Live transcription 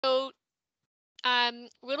A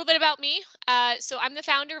little bit about me. So I'm the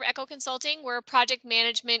founder of Echo Consulting. We're a project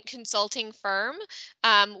management consulting firm.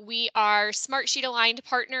 We are Smartsheet aligned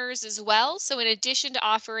partners as well. So in addition to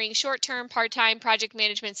offering short-term, part-time project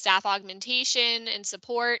management staff augmentation and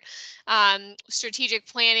support, strategic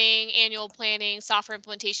planning, annual planning, software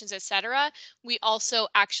implementations, etc., we also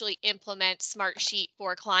actually implement Smartsheet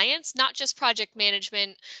for clients, not just project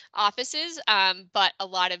management offices, but a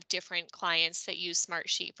lot of different clients that use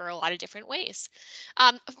Smartsheet for a lot of different ways.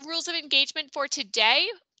 Rules of engagement for today.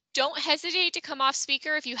 Don't hesitate to come off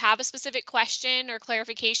speaker if you have a specific question or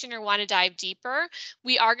clarification or want to dive deeper.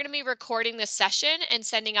 We are going to be recording this session and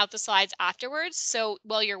sending out the slides afterwards. So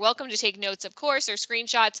while you're welcome to take notes, of course, or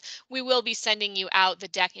screenshots, we will be sending you out the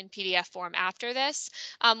deck in PDF form after this.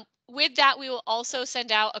 With that, we will also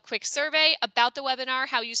send out a quick survey about the webinar,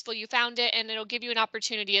 how useful you found it, and it'll give you an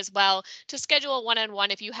opportunity as well to schedule a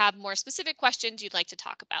one-on-one if you have more specific questions you'd like to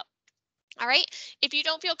talk about. All right, if you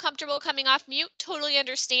don't feel comfortable coming off mute, totally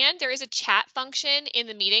understand. There is a chat function in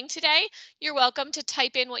the meeting today. You're welcome to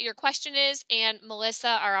type in what your question is, and Melissa,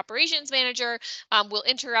 our operations manager, will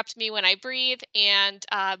interrupt me when I breathe and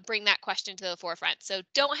bring that question to the forefront. So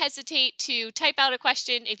don't hesitate to type out a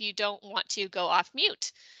question if you don't want to go off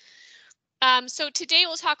mute. So today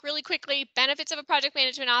we'll talk really quickly, benefits of a project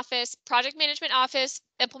management office,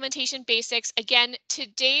 implementation basics. Again,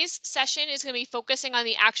 today's session is going to be focusing on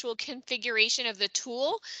the actual configuration of the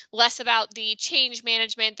tool, less about the change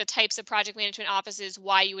management, the types of project management offices,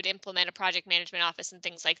 why you would implement a project management office and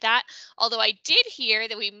things like that. Although I did hear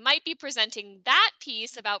that we might be presenting that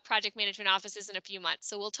piece about project management offices in a few months.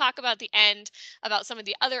 So we'll talk about the end about some of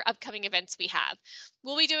the other upcoming events we have.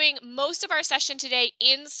 We'll be doing most of our session today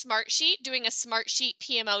in Smartsheet, doing a Smartsheet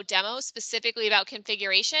PMO demo specifically about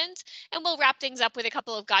configurations, and we'll wrap things up with a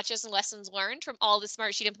couple of gotchas and lessons learned from all the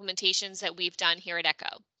Smartsheet implementations that we've done here at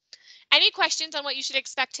Echo. Any questions on what you should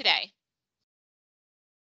expect today?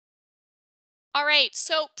 All right,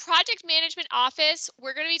 so project management office,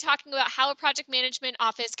 we're going to be talking about how a project management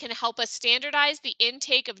office can help us standardize the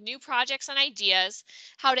intake of new projects and ideas,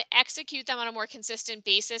 how to execute them on a more consistent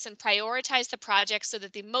basis and prioritize the projects so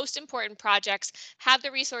that the most important projects have the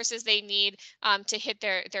resources they need to hit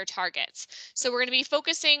their targets. So we're going to be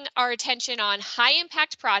focusing our attention on high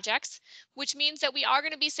impact projects, which means that we are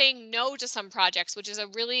going to be saying no to some projects, which is a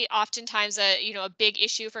really oftentimes a big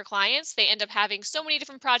issue for clients. They end up having so many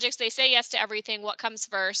different projects. They say yes to everything, what comes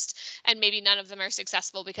first, and maybe none of them are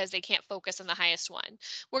successful because they can't focus on the highest one.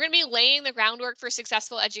 We're going to be laying the groundwork for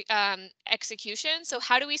successful execution. So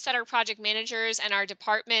how do we set our project managers and our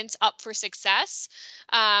departments up for success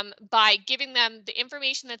by giving them the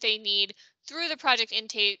information that they need through the project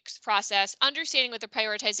intake process, understanding what the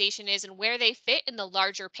prioritization is and where they fit in the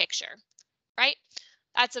larger picture. Right?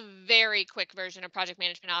 That's a very quick version of project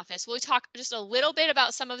management office. We'll talk just a little bit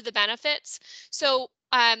about some of the benefits. So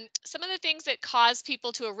some of the things that cause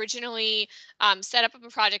people to originally set up a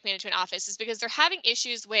project management office is because they're having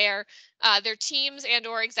issues where their teams and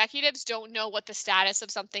or executives don't know what the status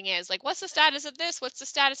of something is. Like, what's the status of this? What's the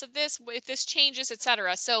status of this? If this changes,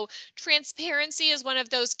 etc. So transparency is one of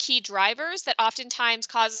those key drivers that oftentimes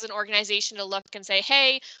causes an organization to look and say,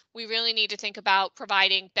 hey, we really need to think about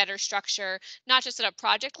providing better structure, not just at a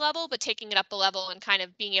project level, but taking it up a level and kind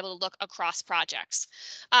of being able to look across projects.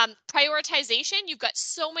 Prioritization, you've got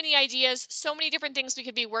so many ideas, so many different things we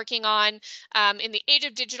could be working on. In the age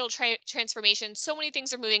of digital transformation, so many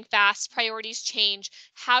things are moving fast, priorities change.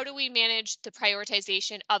 How do we manage the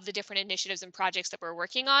prioritization of the different initiatives and projects that we're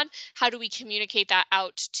working on? How do we communicate that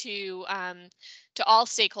out to all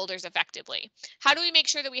stakeholders effectively? How do we make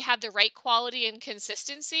sure that we have the right quality and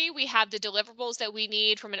consistency? We have the deliverables that we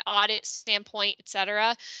need from an audit standpoint, et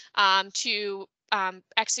cetera, to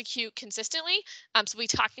execute consistently. So we'll be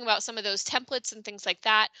talking about some of those templates and things like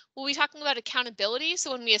that. We'll be talking about accountability.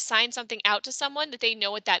 So when we assign something out to someone, that they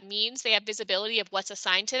know what that means. They have visibility of what's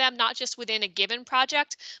assigned to them, not just within a given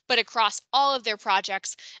project, but across all of their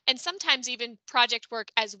projects, and sometimes even project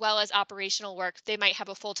work as well as operational work. They might have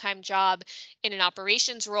a full-time job in an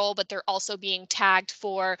operations role, but they're also being tagged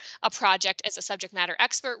for a project as a subject matter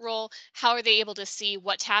expert role. How are they able to see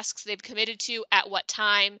what tasks they've committed to at what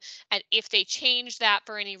time, and if they change that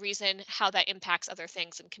for any reason, how that impacts other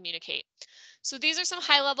things and communicate. So these are some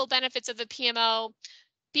high level benefits of the PMO.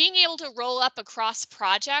 Being able to roll up across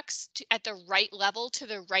projects at the right level to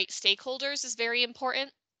the right stakeholders is very important.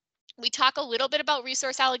 We talk a little bit about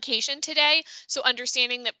resource allocation today. So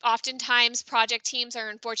understanding that oftentimes project teams are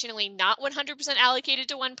unfortunately not 100% allocated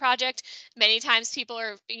to one project. Many times people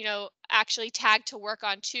are, actually tagged to work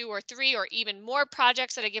on 2 or 3 or even more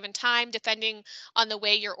projects at a given time, depending on the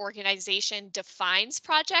way your organization defines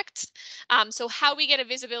projects. So how we get a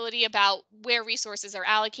visibility about where resources are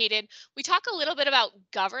allocated. We talk a little bit about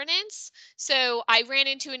governance. So I ran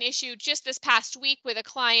into an issue just this past week with a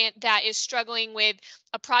client that is struggling with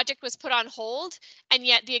a project was put on hold, and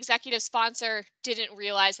yet the executive sponsor didn't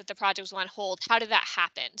realize that the project was on hold. How did that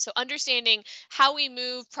happen? So understanding how we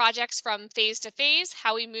move projects from phase to phase,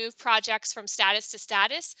 how we move projects from status to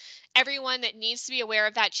status. Everyone that needs to be aware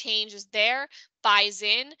of that change is there, buys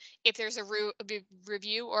in. If there's a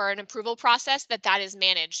review or an approval process, that is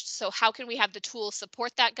managed. So how can we have the tools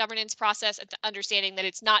support that governance process and understanding that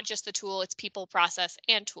it's not just the tool, it's people, process,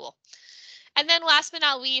 and tool. And then last but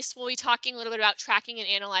not least, we'll be talking a little bit about tracking and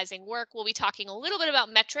analyzing work. We'll be talking a little bit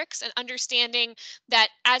about metrics and understanding that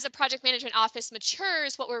as a project management office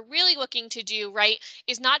matures, what we're really looking to do, right,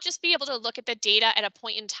 is not just be able to look at the data at a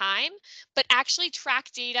point in time, but actually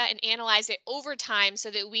track data and analyze it over time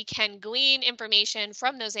so that we can glean information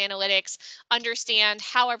from those analytics, understand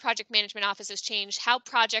how our project management office has changed, how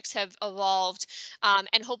projects have evolved,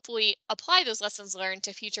 and hopefully apply those lessons learned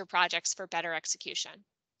to future projects for better execution.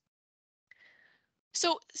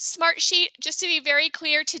 So Smartsheet, just to be very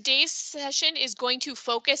clear, today's session is going to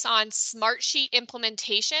focus on Smartsheet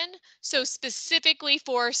implementation. So specifically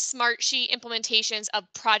for Smartsheet implementations of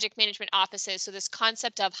project management offices. So this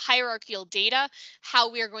concept of hierarchical data, how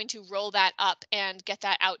we are going to roll that up and get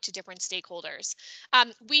that out to different stakeholders.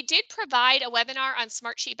 We did provide a webinar on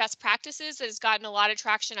Smartsheet best practices that has gotten a lot of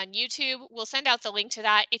traction on YouTube. We'll send out the link to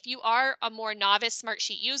that. If you are a more novice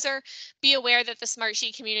Smartsheet user, be aware that the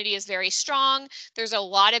Smartsheet community is very strong. There's a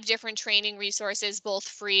lot of different training resources, both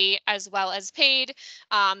free as well as paid.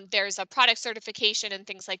 There's a product certification and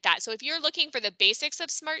things like that. So if you're looking for the basics of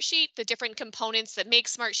Smartsheet, the different components that make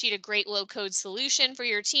Smartsheet a great low code solution for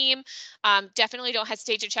your team, definitely don't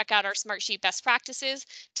hesitate to check out our Smartsheet best practices.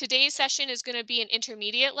 Today's session is going to be an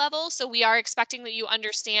intermediate level. So we are expecting that you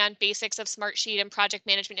understand basics of Smartsheet and project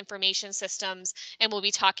management information systems. And we'll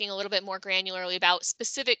be talking a little bit more granularly about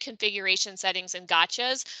specific configuration settings and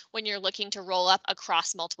gotchas when you're looking to roll up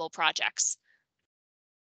across multiple projects.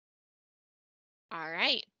 All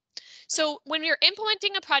right. So when we're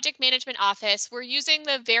implementing a project management office, we're using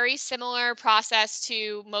the very similar process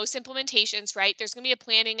to most implementations, right? There's going to be a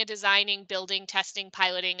planning, a designing, building, testing,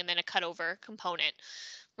 piloting, and then a cutover component,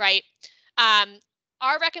 right? Um,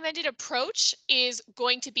 our recommended approach is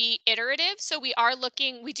going to be iterative. So we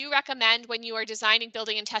do recommend when you are designing,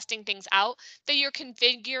 building, and testing things out that you're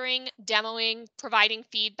configuring, demoing, providing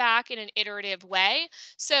feedback in an iterative way.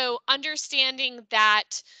 So understanding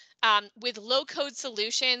that with low code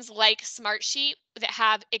solutions like Smartsheet that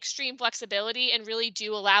have extreme flexibility and really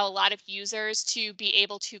do allow a lot of users to be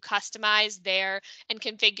able to customize and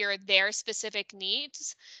configure their specific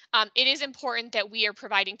needs, it is important that we are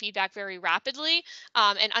providing feedback very rapidly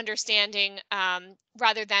and understanding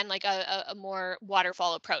rather than like a more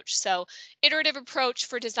waterfall approach. So iterative approach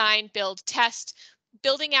for design, build, test,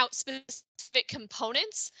 building out specific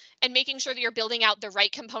components and making sure that you're building out the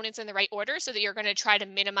right components in the right order so that you're going to try to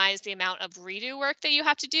minimize the amount of redo work that you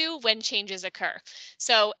have to do when changes occur.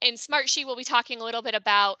 So in Smartsheet, we'll be talking a little bit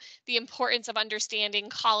about the importance of understanding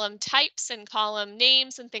column types and column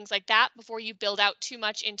names and things like that before you build out too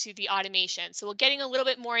much into the automation. So we're getting a little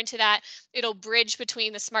bit more into that. It'll bridge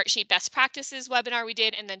between the Smartsheet best practices webinar we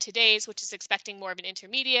did and then today's, which is expecting more of an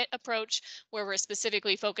intermediate approach where we're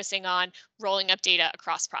specifically focusing on rolling up data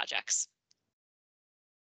across projects.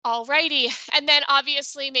 Alrighty, and then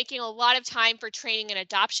obviously making a lot of time for training and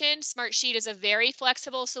adoption. Smartsheet is a very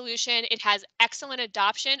flexible solution. It has excellent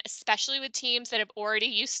adoption, especially with teams that have already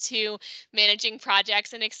used to managing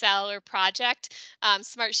projects in Excel or Project.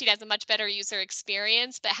 Smartsheet has a much better user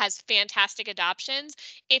experience, but has fantastic adoptions.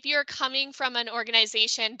 If you're coming from an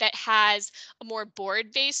organization that has a more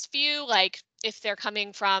board-based view, like if they're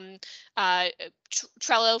coming from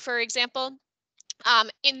Trello, for example,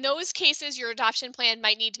 in those cases, your adoption plan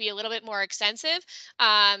might need to be a little bit more extensive,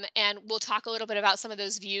 and we'll talk a little bit about some of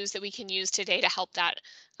those views that we can use today to help that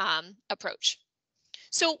approach.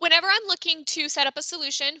 So whenever I'm looking to set up a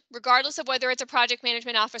solution, regardless of whether it's a project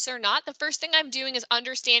management officer or not, the first thing I'm doing is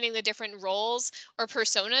understanding the different roles or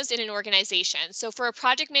personas in an organization. So for a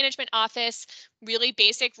project management office, really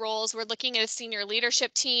basic roles, we're looking at a senior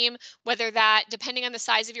leadership team, whether that, depending on the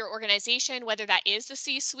size of your organization, whether that is the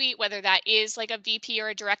C-suite, whether that is like a VP or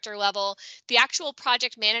a director level, the actual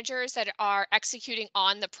project managers that are executing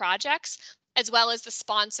on the projects, as well as the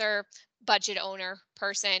sponsor, budget owner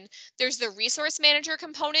person. There's the resource manager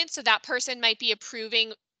component. So that person might be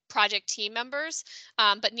approving project team members,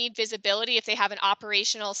 but need visibility if they have an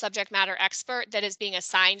operational subject matter expert that is being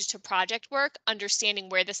assigned to project work, understanding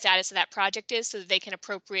where the status of that project is so that they can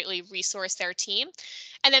appropriately resource their team.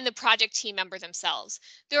 And then the project team member themselves.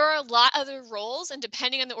 There are a lot of other roles, and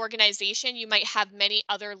depending on the organization, you might have many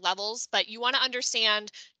other levels, but you want to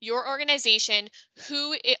understand your organization,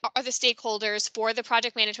 are the stakeholders for the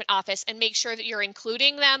project management office, and make sure that you're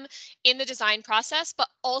including them in the design process, but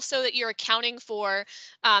also that you're accounting for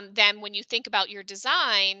them when you think about your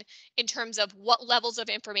design in terms of what levels of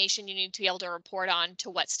information you need to be able to report on to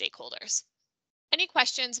what stakeholders. Any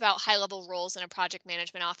questions about high level roles in a project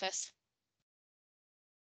management office?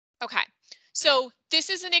 Okay, so this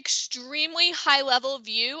is an extremely high level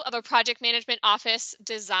view of a project management office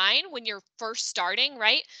design when you're first starting,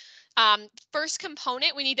 right? First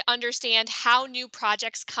component, we need to understand how new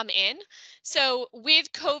projects come in. So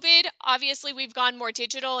with COVID, obviously we've gone more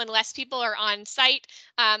digital and less people are on site,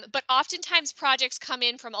 but oftentimes projects come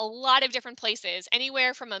in from a lot of different places,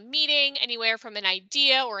 anywhere from a meeting, anywhere from an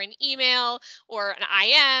idea or an email or an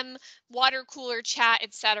IM, water cooler chat,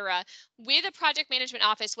 etc. With a project management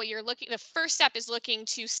office, the first step is looking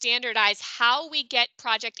to standardize how we get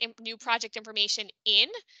new project information in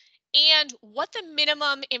and what the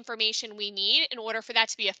minimum information we need in order for that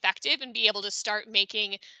to be effective and be able to start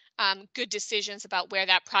making good decisions about where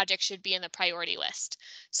that project should be in the priority list.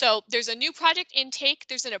 So there's a new project intake,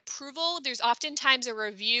 there's an approval, there's oftentimes a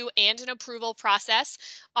review and an approval process.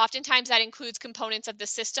 Oftentimes that includes components of the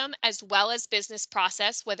system as well as business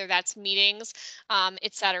process, whether that's meetings,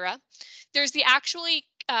 etc. There's the actually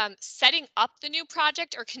setting up the new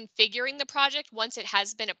project or configuring the project once it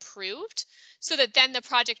has been approved, so that then the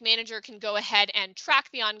project manager can go ahead and track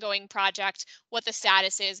the ongoing project, what the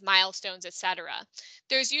status is, milestones, etc.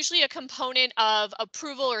 There's usually a component of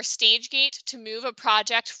approval or stage gate to move a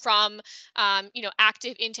project from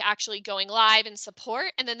active into actually going live and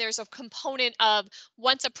support. And then there's a component of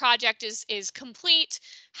once a project is complete,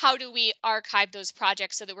 how do we archive those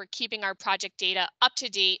projects so that we're keeping our project data up to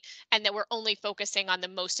date and that we're only focusing on the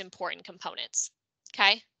most important components.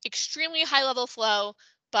 Okay, extremely high level flow,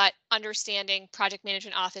 but understanding project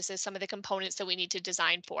management offices, some of the components that we need to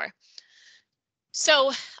design for.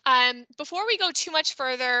 So before we go too much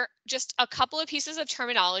further, just a couple of pieces of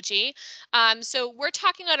terminology. So we're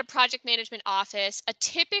talking about a project management office. A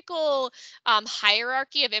typical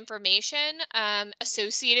hierarchy of information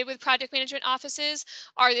associated with project management offices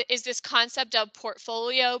is this concept of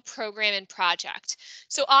portfolio, program, and project.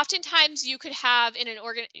 So oftentimes you could have in an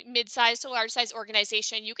mid-sized to large-sized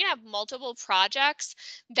organization, you can have multiple projects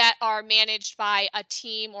that are managed by a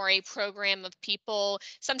team or a program of people.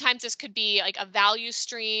 Sometimes this could be like a value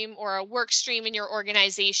stream or a work stream in your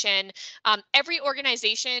organization. Every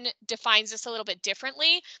organization defines this a little bit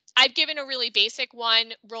differently. I've given a really basic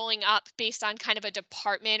one rolling up based on kind of a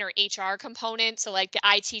department or HR component. So like the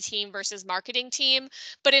IT team versus marketing team.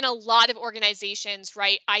 But in a lot of organizations,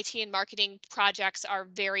 right, IT and marketing projects are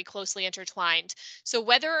very closely intertwined. So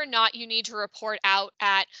whether or not you need to report out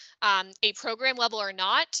at a program level or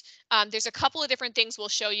not, there's a couple of different things we'll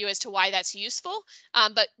show you as to why that's useful.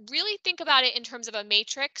 But really think about it in terms of a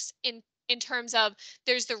matrix in terms of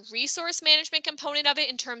there's the resource management component of it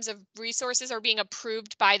in terms of resources are being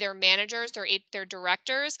approved by their managers, their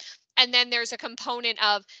directors. And then there's a component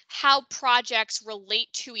of how projects relate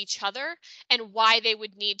to each other and why they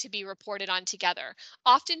would need to be reported on together.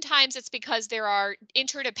 Oftentimes it's because there are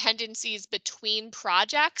interdependencies between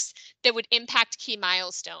projects that would impact key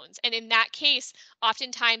milestones. And in that case,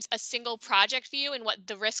 oftentimes a single project view and what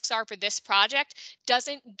the risks are for this project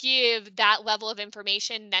doesn't give that level of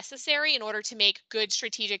information necessary in order to make good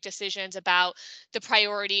strategic decisions about the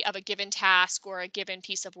priority of a given task or a given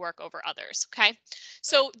piece of work over others. Okay,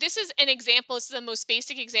 so this is an example. This is the most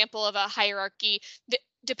basic example of a hierarchy that,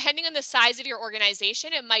 depending on the size of your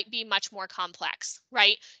organization, it might be much more complex,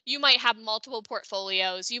 right? You might have multiple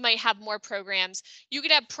portfolios, you might have more programs, you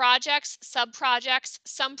could have projects, sub-projects.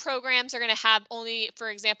 Some programs are going to have only, for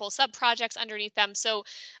example, sub-projects underneath them. So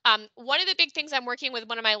one of the big things I'm working with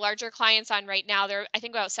one of my larger clients on right now, they're I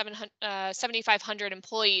think about 7,500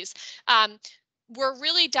 employees. We're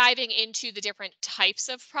really diving into the different types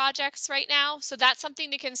of projects right now. So that's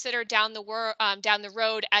something to consider down the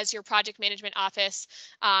road as your project management office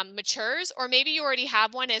matures, or maybe you already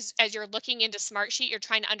have one as you're looking into Smartsheet, you're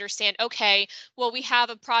trying to understand, okay, well, we have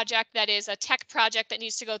a project that is a tech project that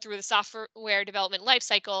needs to go through the software development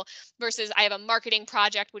lifecycle versus I have a marketing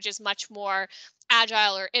project, which is much more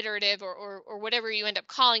agile or iterative or whatever you end up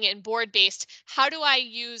calling it, and board based, how do I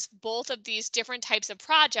use both of these different types of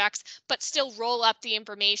projects but still roll up the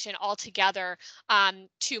information all together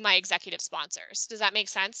to my executive sponsors? Does that make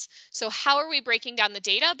sense? So how are we breaking down the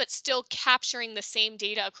data but still capturing the same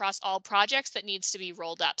data across all projects that needs to be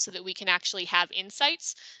rolled up so that we can actually have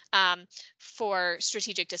insights for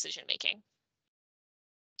strategic decision making?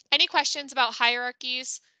 Any questions about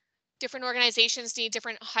hierarchies? Different organizations need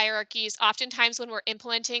different hierarchies. Oftentimes when we're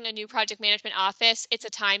implementing a new project management office, it's a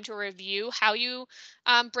time to review how you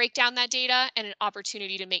break down that data and an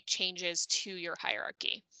opportunity to make changes to your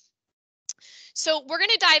hierarchy. So we're going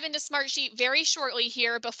to dive into Smartsheet very shortly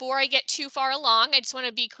here. Before I get too far along, I just want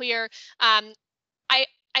to be clear. Um, I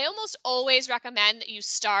I almost always recommend that you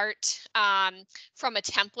start from a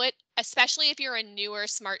template, especially if you're a newer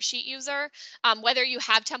Smartsheet user. Whether you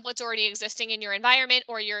have templates already existing in your environment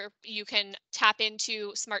or you can tap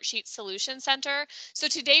into Smartsheet Solution Center. So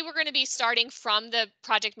today we're going to be starting from the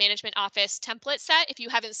Project Management Office template set. If you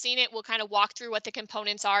haven't seen it, we'll kind of walk through what the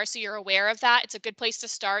components are so you're aware of that. It's a good place to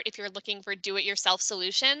start if you're looking for do-it-yourself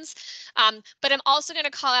solutions. But I'm also going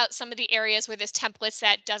to call out some of the areas where this template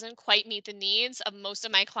set doesn't quite meet the needs of most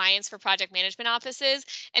of my clients for project management offices,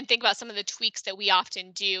 and think about some of the tweaks that we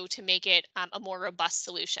often do to make it a more robust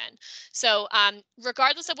solution. So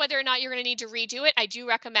regardless of whether or not you're going to need to redo it, I do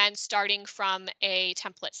recommend starting from a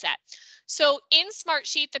template set. So in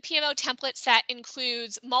Smartsheet, the PMO template set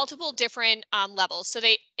includes multiple different levels. So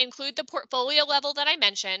they include the portfolio level that I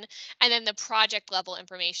mentioned, and then the project level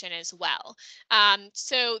information as well.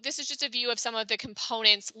 So this is just a view of some of the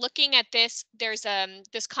components. Looking at this, there's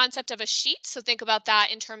this concept of a sheet. So think about that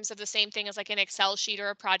in terms of the same thing as like an Excel sheet or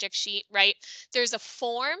a project sheet, right? There's a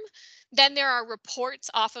form, then there are reports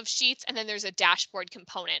off of sheets, and then there's a dashboard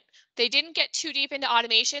component. They didn't get too deep into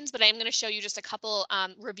automations, but I'm going to show you just a couple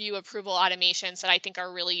review approval automations that I think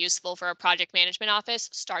are really useful for a project management office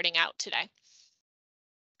starting out today.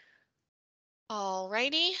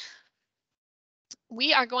 Alrighty.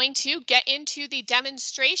 We are going to get into the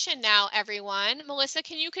demonstration now, everyone. Melissa,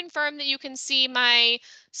 can you confirm that you can see my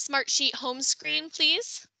Smartsheet home screen,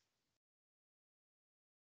 please?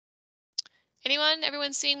 Anyone?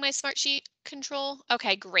 Everyone seeing my Smartsheet control?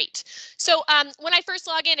 Okay, great. So when I first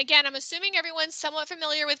log in, again, I'm assuming everyone's somewhat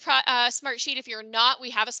familiar with Smartsheet. If you're not,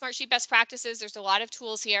 we have a Smartsheet best practices. There's a lot of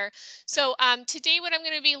tools here. So today what I'm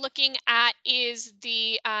going to be looking at is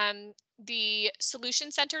the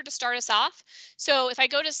Solution Center to start us off. So if I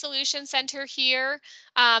go to Solution Center here,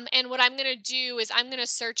 and what I'm going to do is I'm going to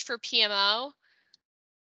search for PMO.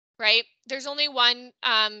 Right? There's only one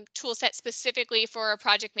tool set specifically for a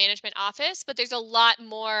project management office, but there's a lot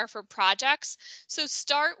more for projects. So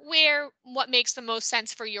start where what makes the most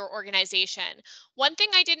sense for your organization. One thing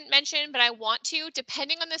I didn't mention, but I want to,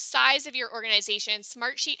 depending on the size of your organization,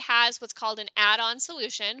 Smartsheet has what's called an add-on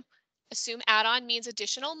solution. Assume add-on means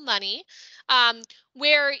additional money,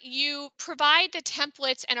 where you provide the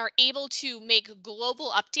templates and are able to make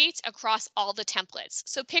global updates across all the templates.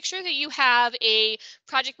 So picture that you have a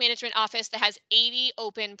project management office that has 80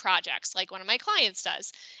 open projects, like one of my clients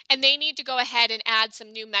does, and they need to go ahead and add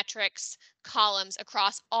some new metrics columns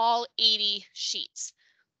across all 80 sheets,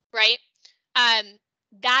 right? Um,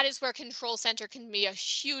 that is where Control Center can be a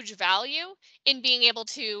huge value in being able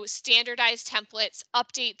to standardize templates,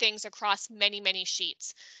 update things across many, many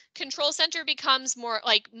sheets. Control Center becomes more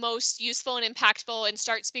like most useful and impactful and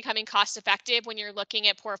starts becoming cost effective when you're looking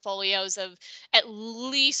at portfolios of at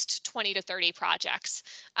least 20 to 30 projects.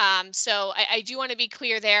 So I do want to be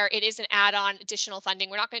clear there. It is an add-on additional funding.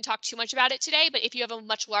 We're not going to talk too much about it today, but if you have a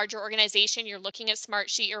much larger organization, you're looking at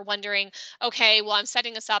Smartsheet, you're wondering, okay, well, I'm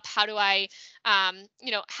setting this up. How do I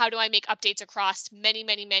how do I make updates across many,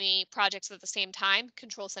 many, many projects at the same time?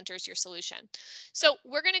 Control Center is your solution. So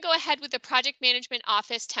we're going to go ahead with the Project Management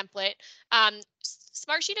Office template.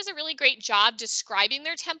 Smartsheet does a really great job describing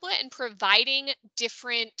their template and providing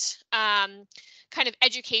different kind of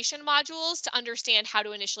education modules to understand how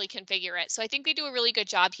to initially configure it. So I think they do a really good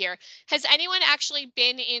job here. Has anyone actually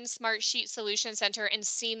been in Smartsheet Solution Center and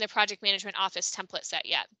seen the Project Management Office template set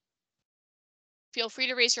yet? Feel free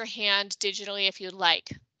to raise your hand digitally if you'd like.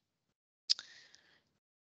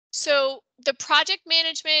 So the project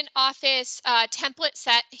management office template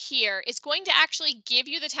set here is going to actually give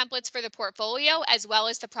you the templates for the portfolio as well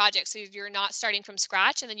as the project. So you're not starting from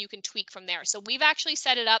scratch and then you can tweak from there. So we've actually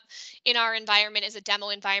set it up in our environment as a demo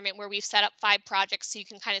environment where we've set up 5 projects so you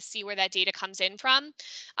can kind of see where that data comes in from.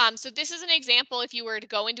 So this is an example. If you were to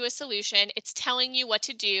go into a solution, it's telling you what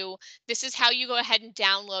to do. This is how you go ahead and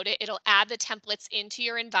download it. It'll add the templates into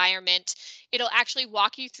your environment. It'll actually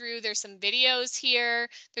walk you through. There's some videos here.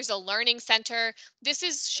 There's a learning center, this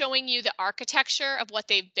is showing you the architecture of what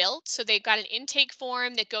they've built. So they've got an intake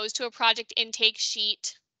form that goes to a project intake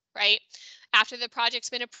sheet, right? After the project's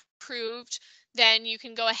been approved, then you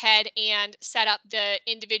can go ahead and set up the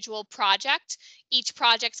individual project. Each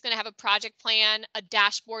project's going to have a project plan, a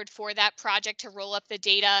dashboard for that project to roll up the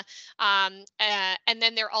data. And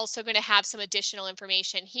then they're also going to have some additional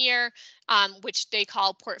information here, which they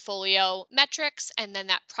call portfolio metrics, and then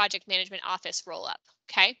that project management office roll up.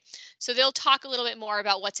 Okay, so they'll talk a little bit more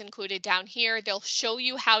about what's included down here. They'll show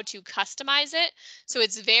you how to customize it. So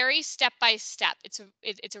it's very step by step.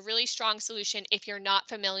 It's a really strong solution if you're not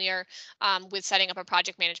familiar with setting up a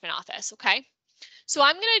project management office. Okay. So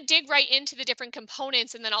I'm going to dig right into the different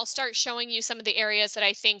components, and then I'll start showing you some of the areas that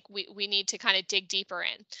I think we need to kind of dig deeper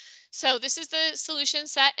in. So this is the solution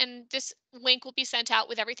set, and this link will be sent out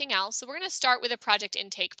with everything else. So we're going to start with a project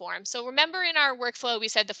intake form. So remember, in our workflow, we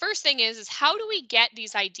said the first thing is how do we get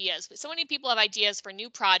these ideas? So many people have ideas for new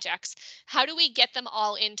projects. How do we get them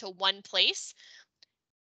all into one place?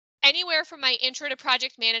 Anywhere from my intro to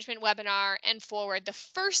project management webinar and forward, the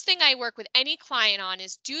first thing I work with any client on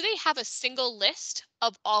is, do they have a single list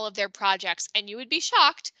of all of their projects? And you would be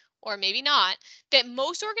shocked, or maybe not, that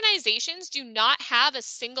most organizations do not have a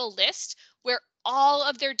single list where all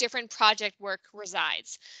of their different project work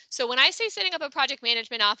resides. So when I say setting up a project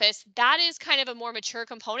management office, that is kind of a more mature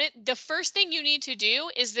component. The first thing you need to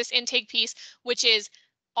do is this intake piece, which is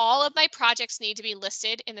all of my projects need to be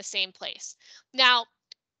listed in the same place. Now,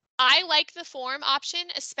 I like the form option,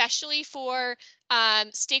 especially for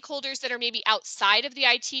stakeholders that are maybe outside of the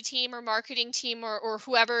IT team or marketing team, or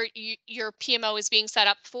whoever your PMO is being set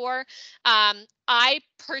up for. I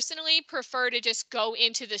personally prefer to just go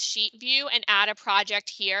into the sheet view and add a project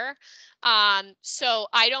here. So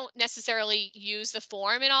I don't necessarily use the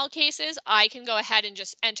form in all cases. I can go ahead and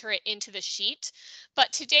just enter it into the sheet.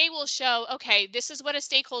 But today we'll show, okay, this is what a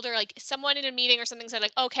stakeholder, like someone in a meeting or something, said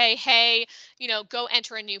like, okay, hey, go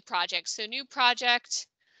enter a new project. So new project,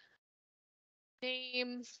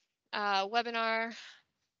 name, webinar.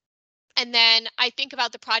 And then I think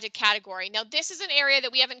about the project category. Now, this is an area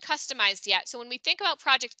that we haven't customized yet. So when we think about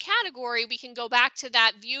project category, we can go back to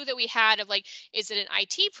that view that we had of like, is it an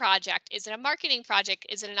IT project? Is it a marketing project?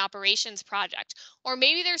 Is it an operations project? Or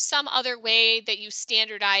maybe there's some other way that you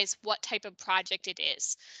standardize what type of project it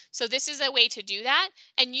is. So this is a way to do that.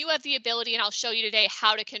 And you have the ability, and I'll show you today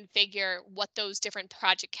how to configure what those different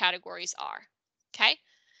project categories are. Okay.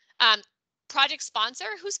 Um, Project sponsor,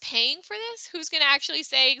 who's paying for this? Who's going to actually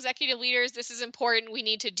say, executive leaders, this is important, we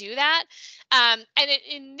need to do that?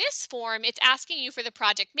 In this form, it's asking you for the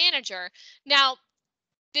project manager. Now,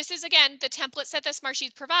 this is, again, the template set that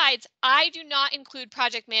Smartsheet provides. I do not include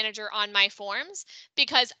project manager on my forms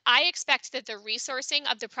because I expect that the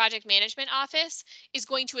resourcing of the project management office is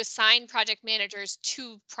going to assign project managers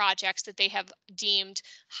to projects that they have deemed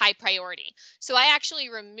high priority. So I actually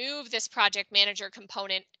remove this project manager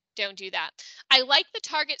component. Don't do that. I like the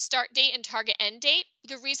target start date and target end date.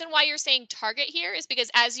 The reason why you're saying target here is because,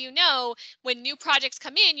 as you know, when new projects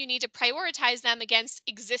come in, you need to prioritize them against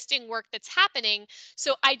existing work that's happening.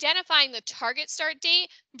 So identifying the target start date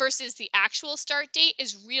versus the actual start date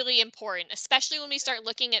is really important, especially when we start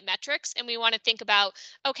looking at metrics and we want to think about,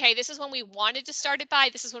 okay, this is when we wanted to start it by,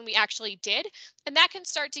 this is when we actually did. And that can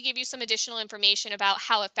start to give you some additional information about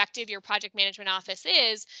how effective your project management office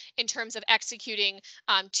is in terms of executing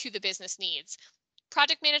to the business needs.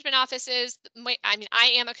 Project management offices,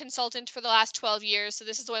 I am a consultant for the last 12 years, so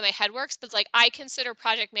this is the way my head works, but like I consider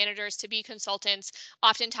project managers to be consultants.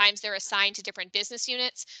 Oftentimes they're assigned to different business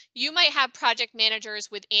units. You might have project managers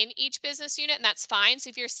within each business unit, and that's fine. So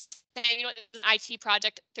if you're saying, it's an IT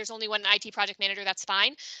project, there's only one IT project manager, that's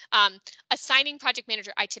fine. Assigning project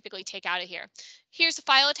manager, I typically take out of here. Here's a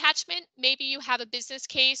file attachment. Maybe you have a business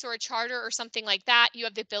case or a charter or something like that. You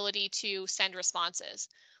have the ability to send responses.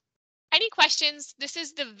 Any questions? This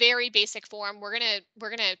is the very basic form. We're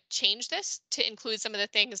gonna change this to include some of the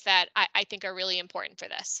things that I think are really important for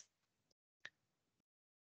this.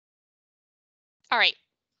 All right.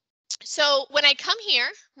 So when I come here,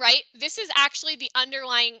 right, this is actually the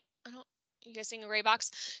underlying, you guys seeing a gray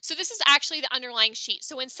box? So this is actually the underlying sheet.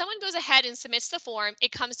 So when someone goes ahead and submits the form,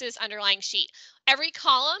 it comes to this underlying sheet. Every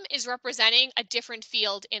column is representing a different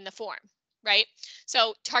field in the form, right?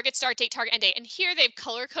 So target start date, target end date. And here they've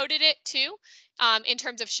color coded it too, in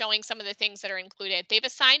terms of showing some of the things that are included. They've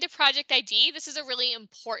assigned a project ID. This is a really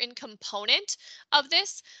important component of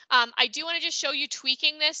this. I do want to just show you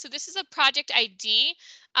tweaking this. So this is a project ID.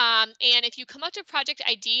 And if you come up to project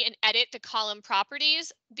ID and edit the column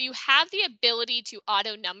properties, you have the ability to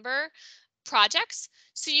auto number projects.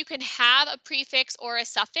 So you can have a prefix or a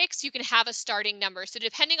suffix, you can have a starting number. So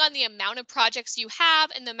depending on the amount of projects you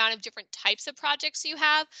have and the amount of different types of projects you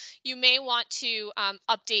have, you may want to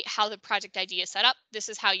update how the project ID is set up. This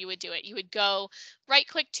is how you would do it. You would go right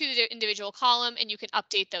click to the individual column and you can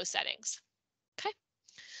update those settings. Okay.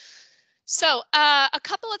 So a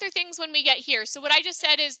couple other things when we get here. So what I just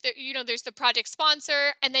said is that, there's the project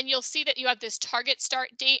sponsor, and then you'll see that you have this target start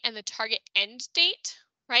date and the target end date,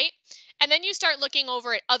 right? And then you start looking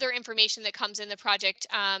over at other information that comes in the project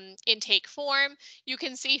intake form. You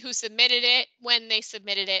can see who submitted it, when they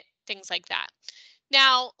submitted it, things like that.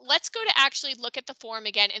 Now, let's go to actually look at the form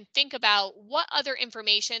again and think about what other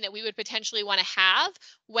information that we would potentially want to have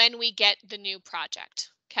when we get the new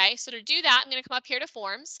project. Okay, so to do that, I'm going to come up here to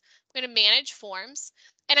forms. I'm going to manage forms,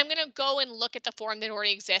 and I'm going to go and look at the form that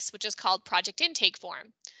already exists, which is called project intake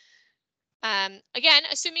form. Again,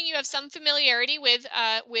 assuming you have some familiarity with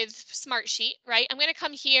Smartsheet, right? I'm going to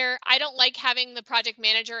come here. I don't like having the project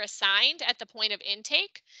manager assigned at the point of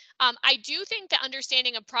intake. I do think that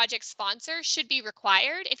understanding a project sponsor should be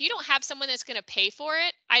required. If you don't have someone that's going to pay for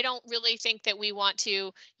it, I don't really think that we want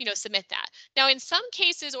to, submit that. Now, in some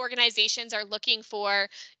cases, organizations are looking for,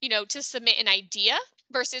 to submit an idea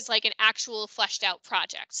versus like an actual fleshed out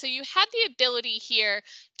project. So you have the ability here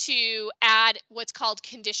to add what's called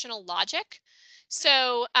conditional logic.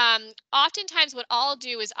 So oftentimes what I'll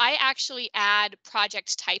do is I actually add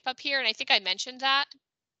project type up here, and I think I mentioned that,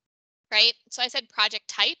 right? So I said project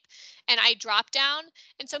type, and I drop down.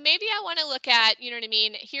 And so maybe I want to look at, you know what I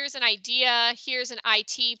mean? Here's an idea, here's an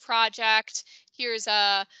IT project, here's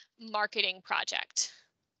a marketing project,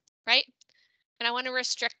 right? And I want to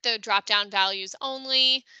restrict the drop down values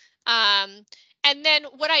only. And then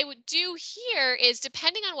what I would do here is,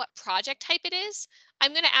 depending on what project type it is,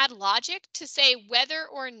 I'm going to add logic to say whether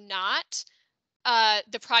or not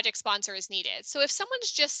the project sponsor is needed. So if someone's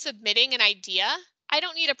just submitting an idea, I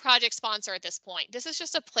don't need a project sponsor at this point. This is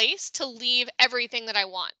just a place to leave everything that I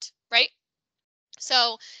want, right?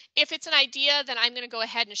 So if it's an idea, then I'm going to go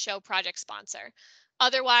ahead and show project sponsor.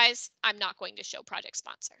 Otherwise, I'm not going to show project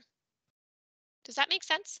sponsor. Does that make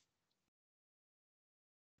sense?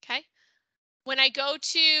 Okay. When I go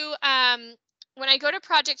to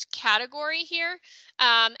project category here,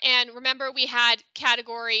 and remember we had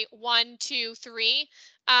category 1, 2, 3.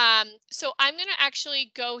 So I'm going to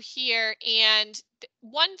actually go here, and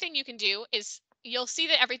one thing you can do is you'll see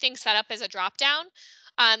that everything's set up as a drop down.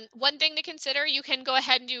 One thing to consider, you can go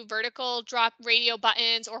ahead and do vertical drop radio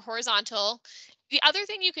buttons or horizontal. The other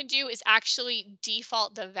thing you can do is actually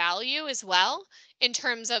default the value as well in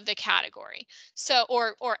terms of the category. So,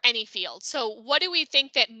 or any field. So what do we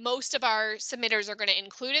think that most of our submitters are going to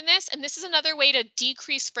include in this? And this is another way to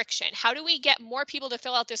decrease friction. How do we get more people to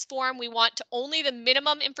fill out this form? We want to only the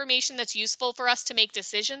minimum information that's useful for us to make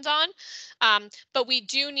decisions on. But we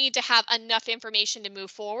do need to have enough information to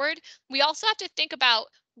move forward. We also have to think about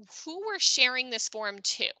who we're sharing this form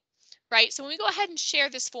to, right? So when we go ahead and share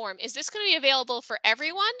this form, is this going to be available for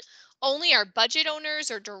everyone? Only our budget owners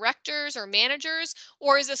or directors or managers,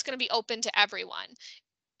 or is this going to be open to everyone?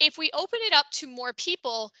 If we open it up to more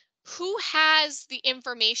people, who has the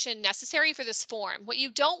information necessary for this form? What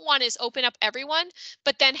you don't want is open up everyone,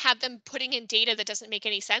 but then have them putting in data that doesn't make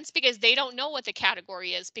any sense because they don't know what the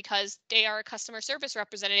category is, because they are a customer service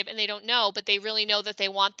representative and they don't know, but they really know that they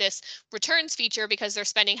want this returns feature because they're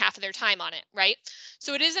spending half of their time on it, right?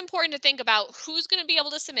 So it is important to think about who's going to be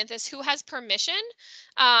able to submit this, who has permission,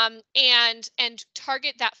 and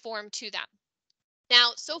target that form to them.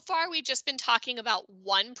 Now, so far, we've just been talking about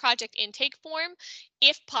one project intake form.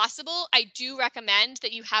 If possible, I do recommend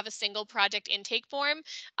that you have a single project intake form,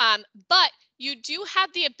 but you do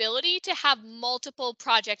have the ability to have multiple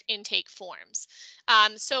project intake forms.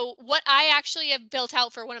 So what I actually have built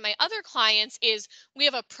out for one of my other clients is we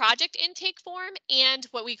have a project intake form and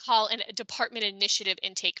what we call a department initiative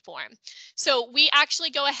intake form. So we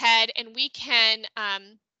actually go ahead and we can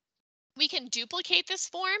duplicate this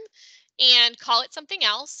form and call it something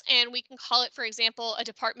else. And we can call it, for example, a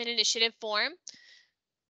department initiative form.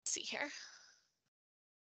 Let's see here.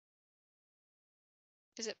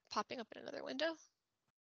 Is it popping up in another window?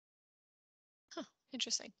 Huh,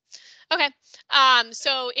 interesting. Okay,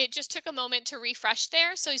 so it just took a moment to refresh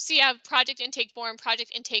there. So you see I have project intake form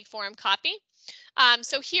copy.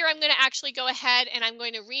 So here I'm going to actually go ahead and I'm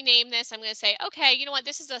going to rename this. I'm going to say, okay, you know what,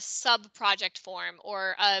 this is a sub project form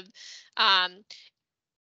or a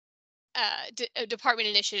department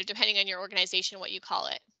initiative, depending on your organization, what you call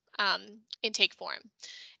it, intake form.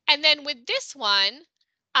 And then with this one,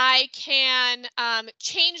 I can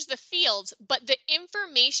change the fields, but the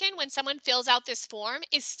information when someone fills out this form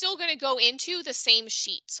is still going to go into the same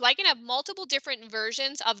sheet. So I can have multiple different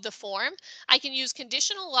versions of the form. I can use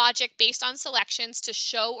conditional logic based on selections to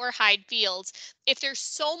show or hide fields. If there's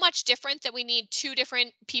so much different that we need two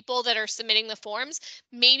different people that are submitting the forms,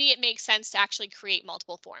 maybe it makes sense to actually create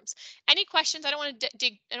multiple forms. Any questions? I don't want to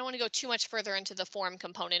I don't want to go too much further into the form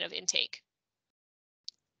component of intake.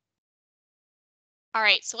 All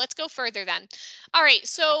right, so let's go further then. All right,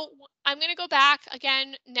 so I'm going to go back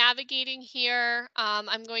again, navigating here.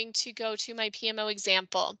 I'm going to go to my PMO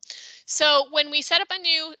example. So when we set up a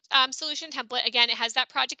new solution template, again, it has that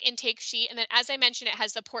project intake sheet. And then as I mentioned, it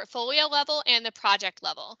has the portfolio level and the project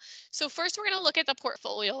level. So first we're going to look at the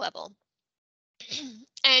portfolio level.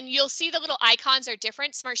 And you'll see the little icons are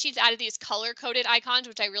different. Smartsheet's added these color-coded icons,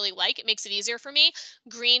 which I really like. It makes it easier for me.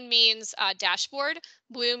 Green means dashboard,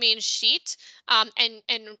 blue means sheet, and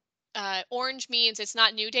orange means it's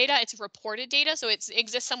not new data, it's reported data. So it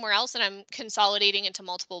exists somewhere else, and I'm consolidating into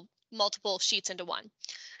multiple sheets into one.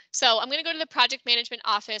 So I'm going to go to the Project Management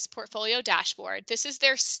Office Portfolio Dashboard. This is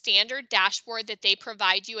their standard dashboard that they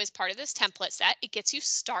provide you as part of this template set. It gets you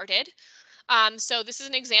started. So this is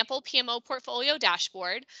an example PMO portfolio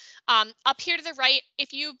dashboard. Up here to the right,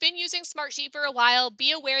 if you've been using Smartsheet for a while,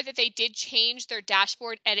 be aware that they did change their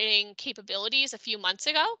dashboard editing capabilities a few months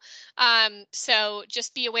ago. So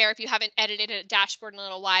just be aware if you haven't edited a dashboard in a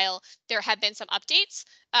little while, there have been some updates.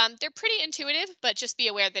 They're pretty intuitive, but just be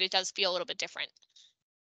aware that it does feel a little bit different.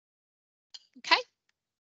 Okay.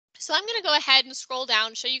 So I'm going to go ahead and scroll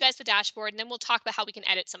down, show you guys the dashboard, and then we'll talk about how we can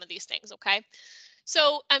edit some of these things. Okay.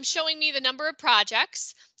 So I'm showing me the number of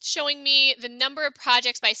projects, showing me the number of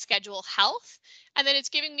projects by schedule health, and then it's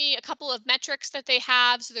giving me a couple of metrics that they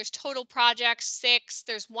have. So there's total projects, 6,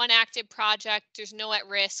 there's 1 active project, there's no at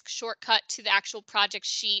risk, shortcut to the actual project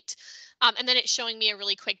sheet, and then it's showing me a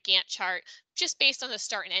really quick Gantt chart just based on the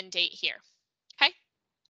start and end date here. Okay.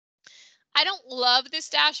 I don't love this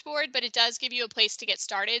dashboard, but it does give you a place to get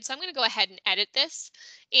started. So I'm going to go ahead and edit this.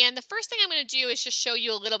 And the first thing I'm going to do is just show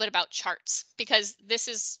you a little bit about charts, because this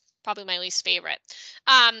is probably my least favorite.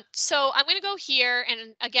 So I'm going to go here,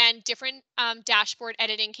 and again, different dashboard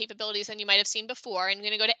editing capabilities than you might have seen before. I'm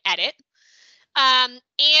going to go to edit.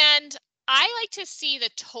 And I like to see the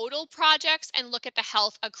total projects and look at the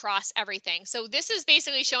health across everything. So this is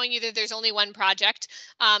basically showing you that there's only one project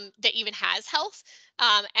that even has health,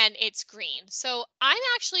 and it's green. So I'm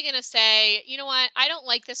actually going to say, you know what, I don't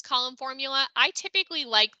like this column formula. I typically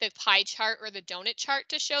like the pie chart or the donut chart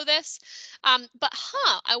to show this. But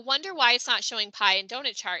I wonder why it's not showing pie and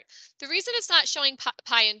donut chart. The reason it's not showing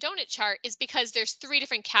pie and donut chart is because there's 3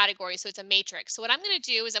 different categories. So it's a matrix. So what I'm going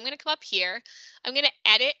to do is I'm going to come up here. I'm going to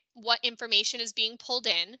edit what information is being pulled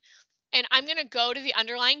in, and I'm going to go to the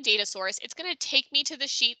underlying data source. It's going to take me to the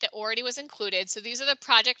sheet that already was included. So these are the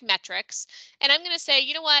project metrics. And I'm going to say,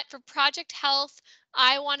 you know what, for project health,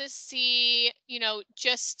 I want to see,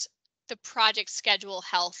 just the project schedule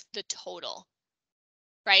health, the total,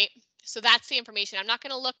 right? So that's the information. I'm not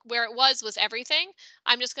going to look where it was everything.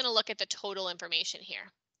 I'm just going to look at the total information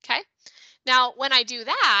here. Okay. Now, when I do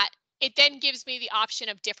that, it then gives me the option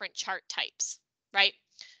of different chart types, right?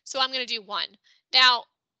 So I'm going to do 1. Now,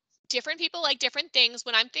 different people like different things.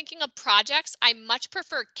 When I'm thinking of projects, I much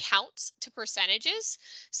prefer counts to percentages.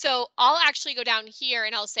 So I'll actually go down here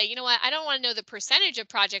and I'll say, you know what, I don't want to know the percentage of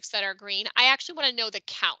projects that are green. I actually want to know the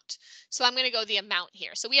count. So I'm going to go the amount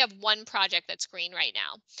here. So we have 1 project that's green right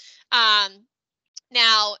now.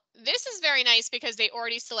 Now, this is very nice because they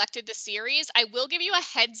already selected the series. I will give you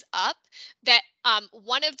a heads up that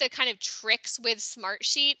one of the kind of tricks with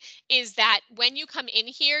Smartsheet is that when you come in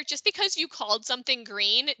here, just because you called something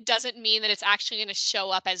green doesn't mean that it's actually going to show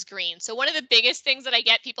up as green. So one of the biggest things that I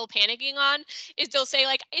get people panicking on is they'll say,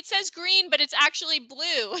 like, it says green, but it's actually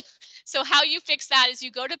blue. So how you fix that is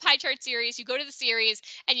you go to pie chart series, you go to the series,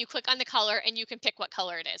 and you click on the color, and you can pick what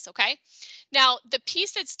color it is, okay? Now, the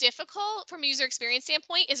piece that's difficult from a user experience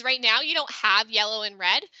standpoint is right now you don't have yellow and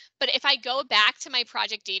red, but if I go back to my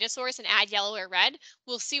project data source and add yellow or red,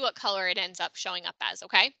 we'll see what color it ends up showing up as,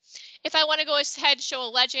 okay? If I want to go ahead and show a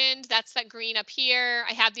legend, that's that green up here.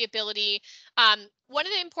 I have the ability. One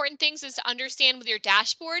of the important things is to understand with your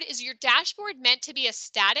dashboard, is your dashboard meant to be a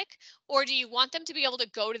static, or do you want them to be able to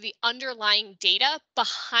go to the underlying data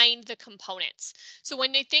behind the components? So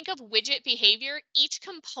when they think of widget behavior, each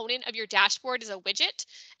component of your dashboard is a widget,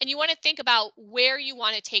 and you want to think about where you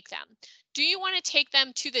want to take them. Do you want to take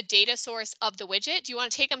them to the data source of the widget? Do you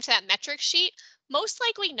want to take them to that metric sheet? Most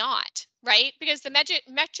likely not, right? Because the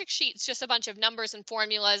metric sheet is just a bunch of numbers and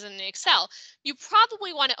formulas in Excel. You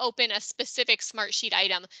probably want to open a specific Smartsheet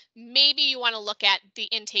item. Maybe you want to look at the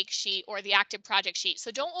intake sheet or the active project sheet.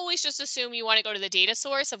 So don't always just assume you want to go to the data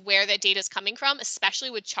source of where that data is coming from, especially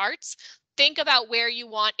with charts. Think about where you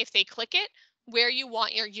want, if they click it, where you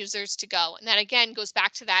want your users to go. And that again goes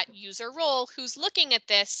back to that user role, who's looking at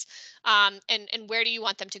this, and where do you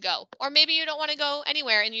want them to go? Or maybe you don't want to go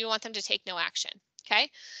anywhere and you want them to take no action. Okay.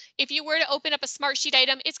 If you were to open up a Smartsheet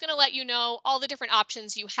item, it's going to let you know all the different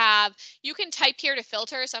options you have. You can type here to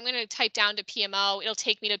filter. So I'm going to type down to PMO. It'll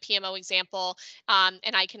take me to PMO example,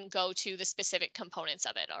 and I can go to the specific components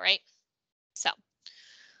of it. All right. So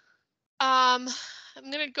I'm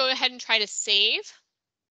going to go ahead and try to save.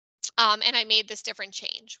 And I made this different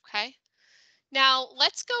change. Okay. Now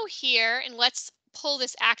let's go here and let's pull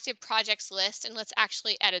this active projects list and let's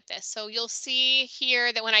actually edit this. So you'll see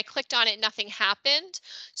here that when I clicked on it, nothing happened.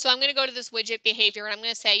 So I'm going to go to this widget behavior and I'm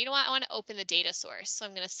going to say, you know what, I want to open the data source. So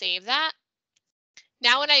I'm going to save that.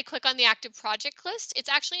 Now when I click on the active project list, it's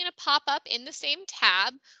actually going to pop up in the same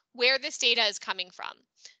tab where this data is coming from.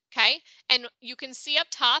 Okay, and you can see up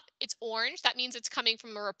top, it's orange. That means it's coming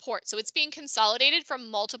from a report. So it's being consolidated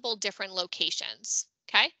from multiple different locations.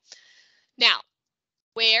 Okay, now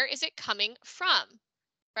where is it coming from,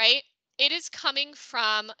 right? It is coming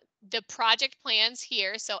from the project plans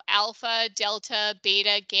here. So Alpha, Delta,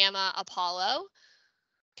 Beta, Gamma, Apollo.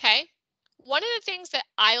 Okay. One of the things that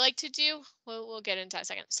I like to do, we'll get into that in a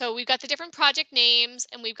second. So we've got the different project names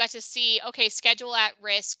and we've got to see, okay, schedule at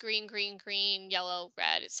risk, green, green, green, yellow,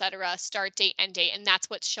 red, etc. Start date, end date, and that's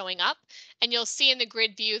what's showing up. And you'll see in the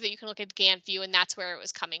grid view that you can look at Gantt view and that's where it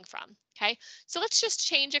was coming from. Okay, so let's just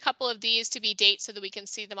change a couple of these to be dates so that we can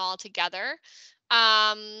see them all together.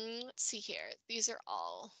 Let's see here. These are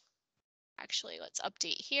all. Actually, let's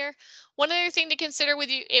update here. One other thing to consider with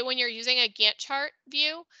you when you're using a Gantt chart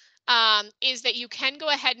view is that you can go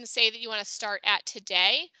ahead and say that you want to start at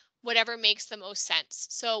today, whatever makes the most sense.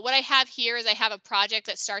 So what I have here is I have a project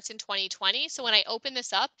that starts in 2020. So when I open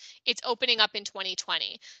this up, it's opening up in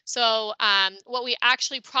 2020. So what we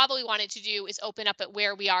actually probably wanted to do is open up at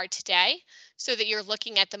where we are today so that you're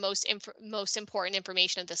looking at the most important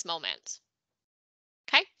information at this moment.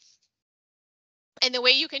 Okay. And the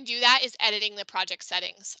way you can do that is editing the project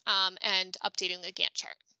settings and updating the Gantt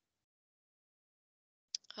chart.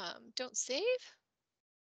 Don't save.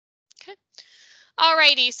 Okay.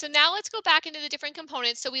 Alrighty, so now let's go back into the different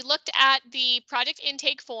components. So we looked at the project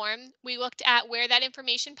intake form. We looked at where that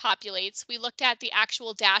information populates. We looked at the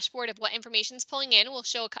actual dashboard of what information is pulling in. We'll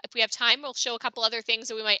show, if we have time, we'll show a couple other things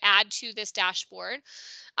that we might add to this dashboard.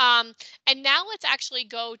 And now let's actually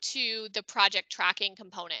go to the project tracking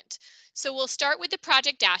component. So we'll start with the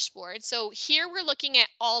project dashboard. So here we're looking at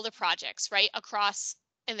all the projects, right, across,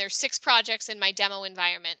 and there's 6 projects in my demo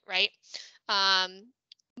environment, right?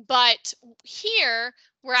 But here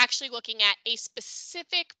we're actually looking at a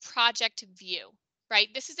specific project view, right?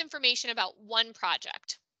 This is information about one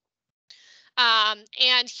project.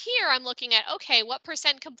 And here I'm looking at, okay, what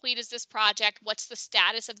 % complete is this project? What's the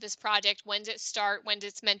status of this project? When does it start? When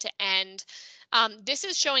does it's meant to end? This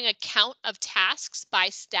is showing a count of tasks by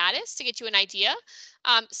status to get you an idea.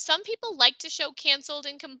 Some people like to show canceled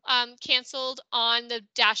and canceled on the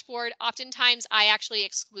dashboard. Oftentimes I actually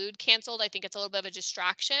exclude canceled. I think it's a little bit of a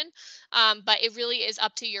distraction, but it really is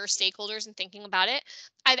up to your stakeholders and thinking about it.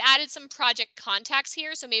 I've added some project contacts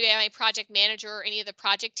here. So maybe I have my project manager or any of the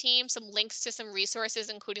project team, some links to some resources,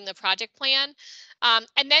 including the project plan.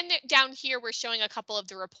 And then down here, we're showing a couple of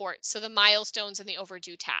the reports. So the milestones and the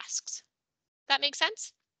overdue tasks. That makes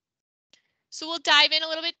sense? So we'll dive in a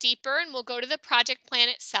little bit deeper and we'll go to the project plan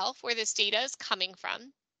itself where this data is coming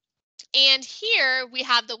from. And here we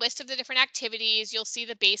have the list of the different activities. You'll see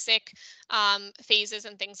the basic phases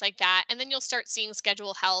and things like that. And then you'll start seeing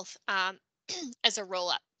schedule health as a roll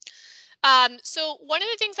up. So one of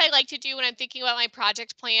the things I like to do when I'm thinking about my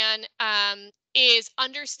project plan is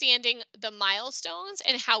understanding the milestones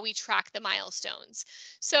and how we track the milestones.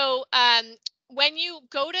 So when you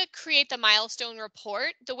go to create the milestone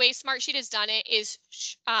report, the way Smartsheet has done it is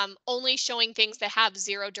only showing things that have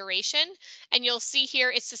 0 duration. And you'll see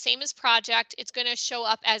here, it's the same as project. It's going to show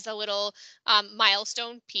up as a little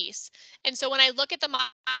milestone piece. And so when I look at the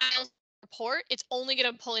milestone report, it's only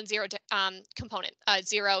going to pull in 0 component,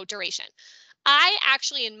 0 duration. I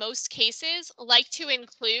actually, in most cases, like to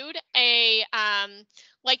include a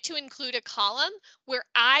column where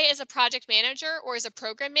I, as a project manager or as a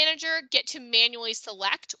program manager, get to manually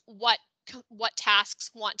select what what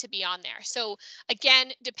tasks want to be on there. So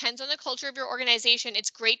again, depends on the culture of your organization. It's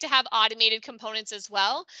great to have automated components as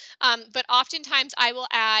well. But oftentimes I will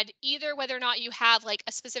add either whether or not you have like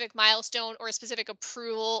a specific milestone or a specific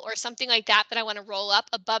approval or something like that that I want to roll up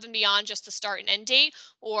above and beyond just the start and end date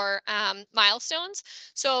or milestones.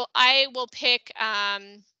 So I will pick,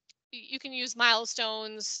 you can use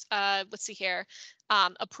milestones, let's see here,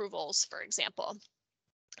 approvals, for example.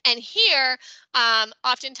 And here,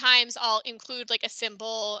 oftentimes I'll include like a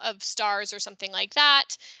symbol of stars or something like that.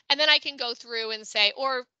 And then I can go through and say,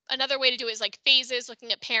 or another way to do it is like phases,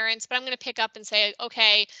 looking at parents, but I'm going to pick up and say,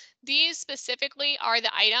 okay, these specifically are the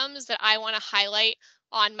items that I want to highlight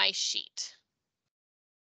on my sheet.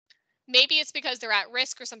 Maybe it's because they're at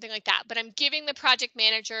risk or something like that, but I'm giving the project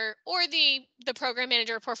manager or the program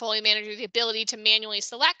manager or portfolio manager the ability to manually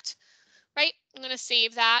select, right? I'm going to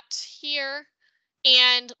save that here.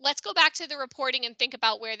 And let's go back to the reporting and think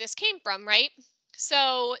about where this came from, right?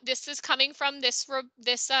 So this is coming from this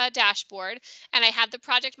dashboard, and I have the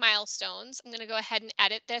project milestones. I'm going to go ahead and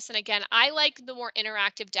edit this. And again, I like the more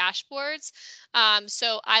interactive dashboards.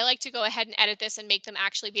 So I like to go ahead and edit this and make them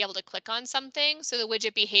actually be able to click on something. So the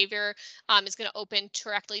widget behavior is going to open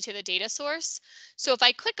directly to the data source. So if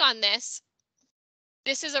I click on this,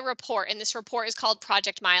 this is a report, and this report is called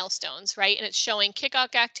project milestones, right? And it's showing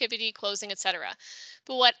kickoff activity, closing, etc.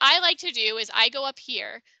 But what I like to do is I go up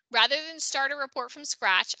here, rather than start a report from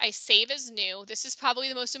scratch, I save as new. This is probably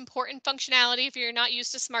the most important functionality if you're not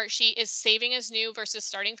used to Smartsheet, is saving as new versus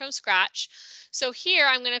starting from scratch. So here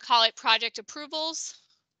I'm going to call it project approvals.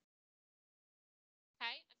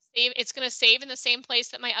 Okay, it's going to save in the same place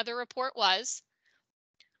that my other report was.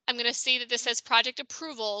 I'm going to see that this says project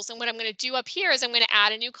approvals. And what I'm going to do up here is I'm going to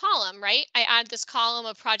add a new column, right? I add this column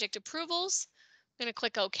of project approvals. I'm going to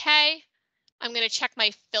click OK. I'm going to check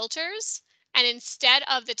my filters. And instead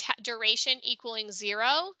of the duration equaling 0,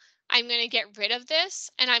 I'm going to get rid of this.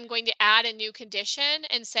 And I'm going to add a new condition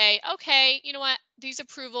and say, OK, you know what? These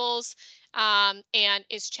approvals and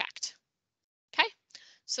is checked. OK.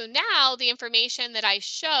 So now the information that I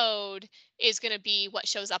showed is going to be what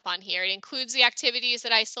shows up on here. It includes the activities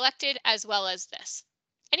that I selected as well as this.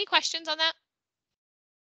 Any questions on that?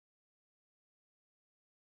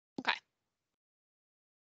 Okay.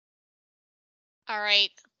 All right.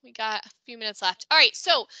 We got a few minutes left. All right.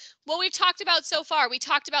 So what we've talked about so far, we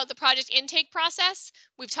talked about the project intake process.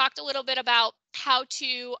 We've talked a little bit about how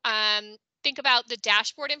to think about the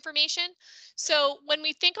dashboard information. So when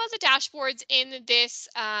we think about the dashboards in this,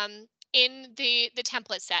 in the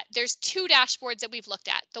template set, there's two dashboards that we've looked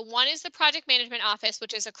at. The one is the project management office,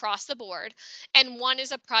 which is across the board, and one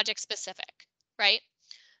is a project specific, right?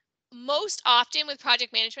 Most often with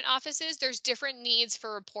project management offices, there's different needs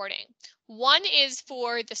for reporting. One is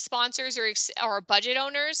for the sponsors or budget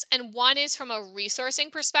owners, and one is from a resourcing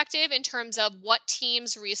perspective in terms of what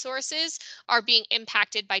teams' resources are being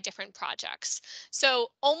impacted by different projects. So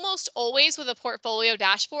almost always with a portfolio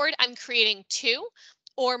dashboard, I'm creating two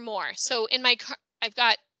or more. So I've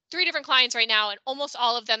got 3 different clients right now, and almost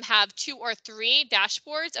all of them have 2 or 3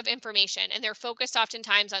 dashboards of information, and they're focused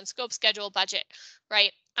oftentimes on scope, schedule, budget,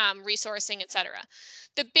 right? Resourcing, etc.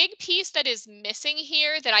 The big piece that is missing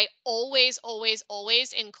here that I always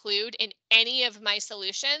include in any of my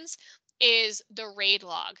solutions is the RAID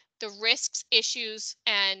log, the risks, issues,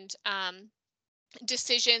 and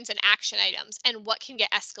decisions and action items and what can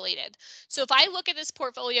get escalated. So if I look at this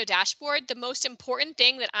portfolio dashboard, the most important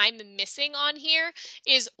thing that I'm missing on here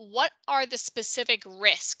is what are the specific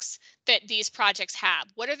risks that these projects have?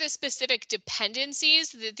 What are the specific dependencies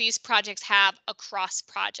that these projects have across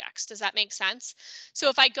projects? Does that make sense? So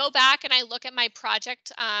if I go back and I look at my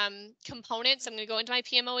project components, I'm going to go into my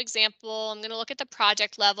PMO example. I'm going to look at the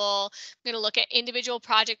project level. I'm going to look at individual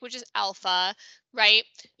project, which is alpha, right?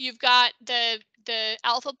 You've got the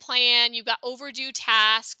alpha plan, you've got overdue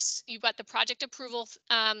tasks, you've got the project approval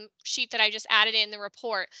sheet that I just added in the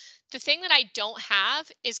report. The thing that I don't have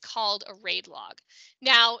is called a RAID log.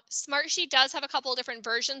 Now, Smartsheet does have a couple of different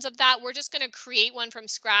versions of that. We're just going to create one from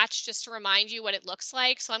scratch just to remind you what it looks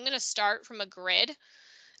like. So I'm going to start from a grid,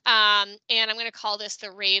 and I'm going to call this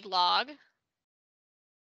the RAID log.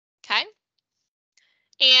 Okay.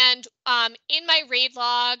 And in my RAID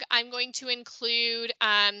log, I'm going to include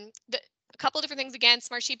a couple of different things. Again,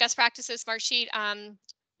 Smartsheet best practices, Smartsheet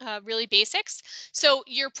really basics. So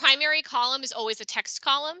your primary column is always a text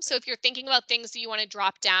column. So if you're thinking about things that you want to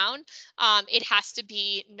drop down, it has to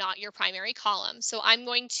be not your primary column. So I'm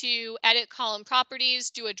going to edit column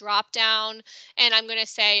properties, do a drop down, and I'm going to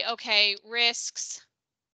say, okay, risks,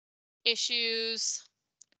 issues,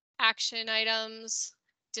 action items,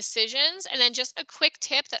 decisions. And then just a quick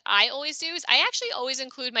tip that I always do is I actually always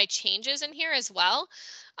include my changes in here as well.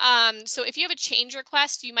 So if you have a change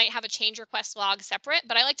request, you might have a change request log separate,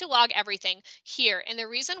 but I like to log everything here. And the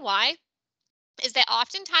reason why is that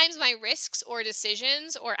oftentimes my risks or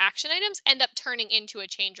decisions or action items end up turning into a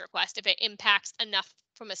change request if it impacts enough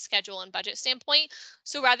from a schedule and budget standpoint.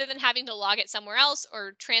 So rather than having to log it somewhere else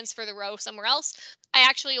or transfer the row somewhere else, I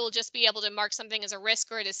actually will just be able to mark something as a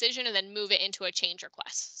risk or a decision and then move it into a change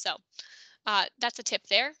request. So that's a tip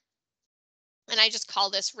there. And I just call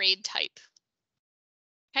this RAID type.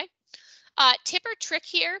 Okay. Tip or trick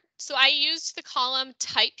here. So I used the column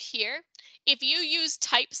type here. If you use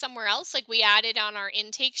type somewhere else, like we added on our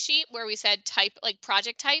intake sheet where we said type, like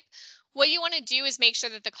project type, what you want to do is make sure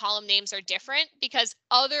that the column names are different, because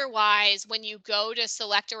otherwise when you go to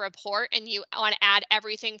select a report and you want to add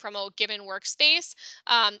everything from a given workspace,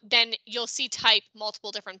 then you'll see type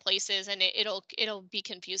multiple different places and it'll be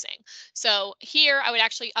confusing. So here I would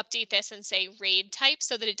actually update this and say RAID type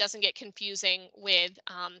so that it doesn't get confusing with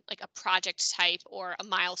like a project type or a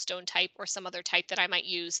milestone type or some other type that I might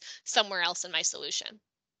use somewhere else in my solution.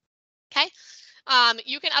 Okay,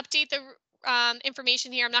 you can update the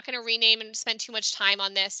information here. I'm not going to rename and spend too much time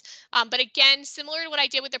on this. But again, similar to what I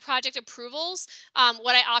did with the project approvals,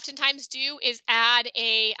 what I oftentimes do is add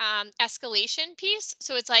a escalation piece.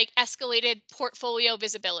 So it's like escalated portfolio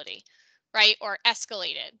visibility, right? Or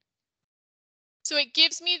escalated. So it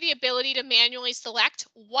gives me the ability to manually select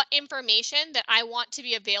what information that I want to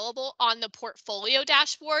be available on the portfolio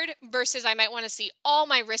dashboard versus I might want to see all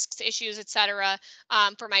my risks, issues, etc.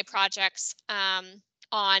 For my projects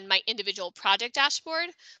on my individual project dashboard.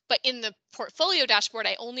 But in the portfolio dashboard,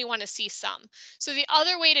 I only want to see some. So the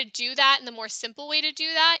other way to do that, and the more simple way to do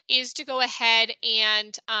that, is to go ahead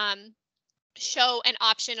and show an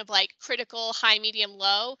option of like critical, high, medium,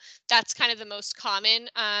 low. That's kind of the most common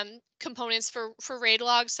components for RAID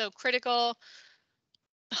logs. So critical,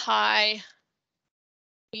 high,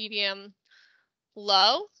 medium,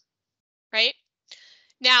 low, right?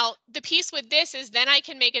 Now, the piece with this is then I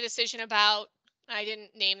can make a decision about, I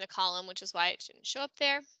didn't name the column, which is why it didn't show up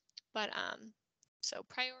there, but so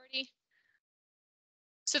priority.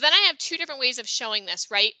 So then I have two different ways of showing this,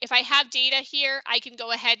 right? If I have data here, I can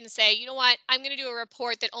go ahead and say, you know what, I'm going to do a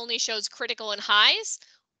report that only shows critical and highs.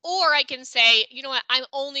 Or I can say, you know what, I'm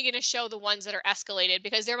only going to show the ones that are escalated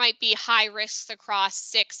because there might be high risks across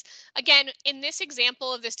 6. Again, in this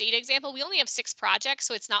example of this data example, we only have 6 projects,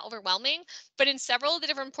 so it's not overwhelming. But in several of the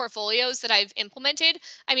different portfolios that I've implemented,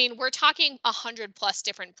 I mean, we're talking 100+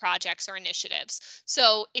 different projects or initiatives.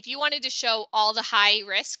 So if you wanted to show all the high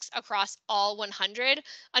risks across all 100,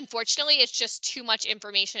 unfortunately, it's just too much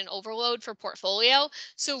information overload for portfolio.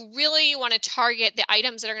 So really you want to target the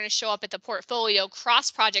items that are going to show up at the portfolio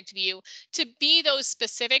cross-project view to be those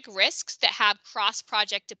specific risks that have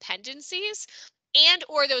cross-project dependencies and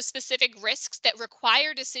or those specific risks that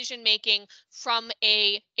require decision making from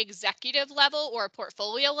a executive level or a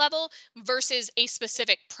portfolio level versus a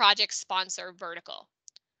specific project sponsor vertical.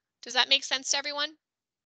 Does that make sense to everyone?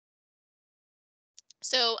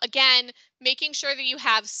 So again, making sure that you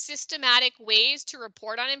have systematic ways to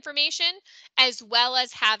report on information, as well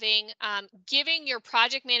as having, giving your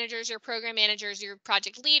project managers, your program managers, your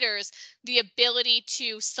project leaders, the ability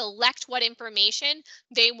to select what information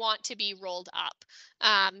they want to be rolled up.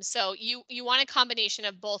 So you want a combination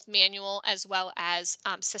of both manual as well as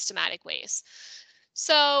systematic ways.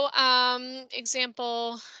 So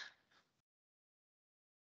example.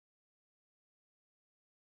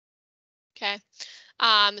 Okay.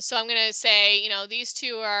 So I'm going to say, you know, these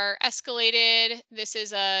two are escalated. This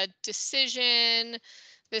is a decision.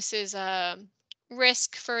 This is a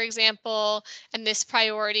risk, for example, and this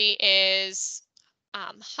priority is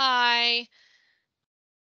high. Let's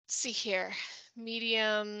see here,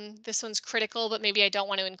 medium. This one's critical, but maybe I don't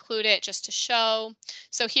want to include it just to show.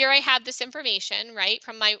 So here I have this information, right,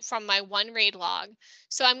 from my one RAID log.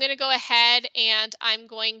 So I'm going to go ahead and I'm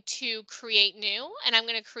going to create new, and I'm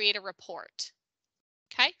going to create a report.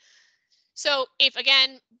 Okay. So if,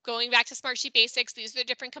 again, going back to Smartsheet basics, these are the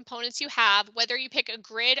different components you have. Whether you pick a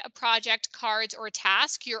grid, a project, cards, or a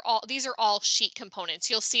task, these are all sheet components.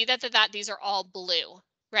 You'll see that these are all blue,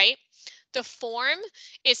 right? The form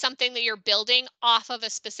is something that you're building off of a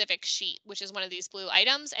specific sheet, which is one of these blue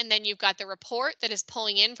items. And then you've got the report that is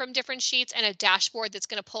pulling in from different sheets and a dashboard that's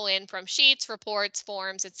going to pull in from sheets, reports,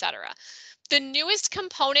 forms, etc. The newest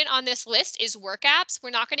component on this list is work apps.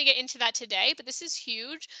 We're not going to get into that today, but this is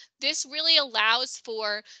huge. This really allows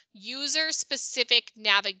for user specific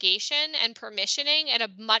navigation and permissioning in a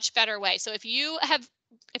much better way. So if you have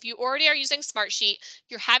If you already are using Smartsheet,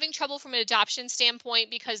 you're having trouble from an adoption standpoint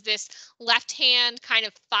because this left-hand kind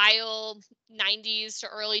of file 90s to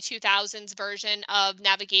early 2000s version of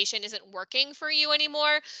navigation isn't working for you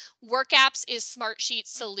anymore, Work Apps is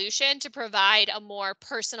Smartsheet's solution to provide a more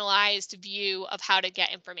personalized view of how to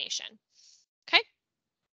get information. Okay.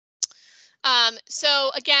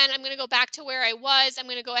 So again, I'm going to go back to where I was. I'm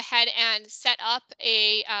going to go ahead and set up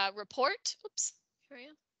a report. Oops, here I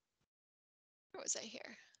am. Where was I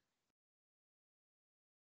here?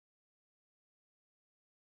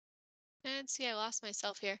 And see, I lost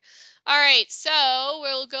myself here. All right, so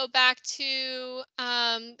we'll go back to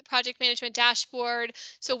the project management dashboard.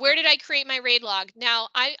 So where did I create my RAID log? Now,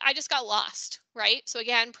 I just got lost, right? So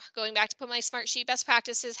again, going back to put my Smartsheet best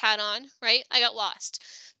practices hat on, right? I got lost.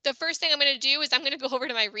 The first thing I'm going to do is I'm going to go over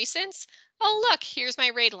to my recents. Oh, look, here's my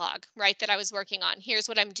RAID log, right, that I was working on. Here's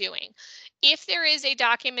what I'm doing. If there is a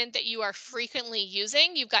document that you are frequently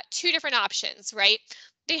using, you've got two different options, right?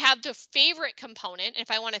 They have the favorite component. If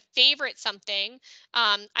I want to favorite something,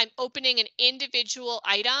 I'm opening an individual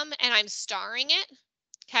item and I'm starring it.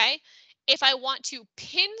 Okay. If I want to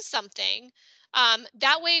pin something,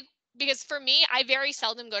 that way, because for me, I very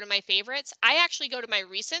seldom go to my favorites. I actually go to my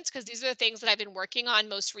recents because these are the things that I've been working on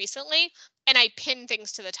most recently, and I pin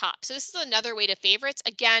things to the top. So this is another way to favorites.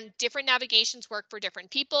 Again, different navigations work for different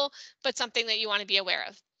people, but something that you want to be aware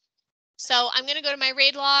of. So I'm going to go to my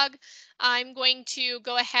RAID log. I'm going to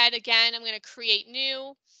go ahead again. I'm going to create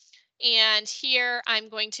new. And here I'm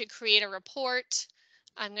going to create a report.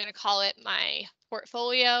 I'm going to call it my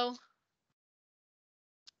portfolio.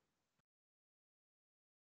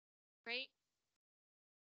 Right.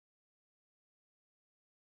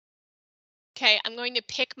 Okay, I'm going to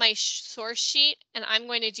pick my source sheet, and I'm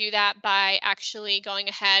going to do that by actually going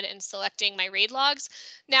ahead and selecting my RAID logs.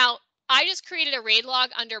 Now, I just created a RAID log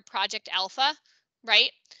under Project Alpha,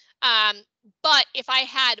 right? But if I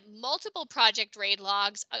had multiple project RAID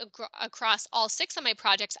logs across all 6 of my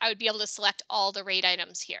projects, I would be able to select all the RAID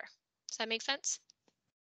items here. Does that make sense?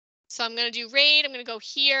 So I'm going to do RAID. I'm going to go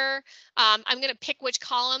here. I'm going to pick which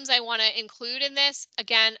columns I want to include in this.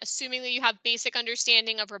 Again, assuming that you have basic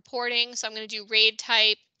understanding of reporting. So I'm going to do RAID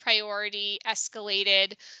type, priority,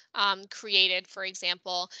 escalated, created, for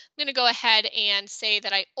example. I'm going to go ahead and say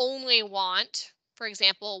that I only want, for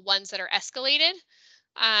example, ones that are escalated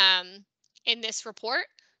in this report.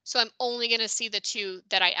 So I'm only going to see the 2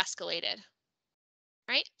 that I escalated.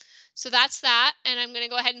 Right? So that's that. And I'm going to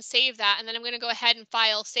go ahead and save that. And then I'm going to go ahead and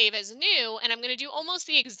file save as new. And I'm going to do almost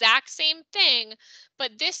the exact same thing.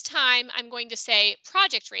 But this time I'm going to say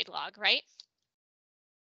project RAID log, right?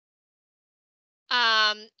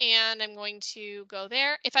 And I'm going to go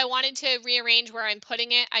there. If I wanted to rearrange where I'm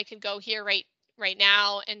putting it, I could go here right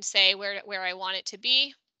now and say where I want it to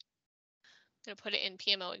be. I'm going to put it in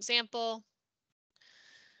PMO example.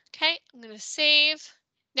 Okay, I'm going to save.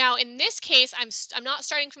 Now, in this case, I'm not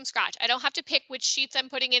starting from scratch. I don't have to pick which sheets I'm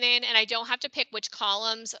putting it in, and I don't have to pick which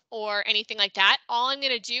columns or anything like that. All I'm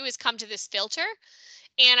going to do is come to this filter,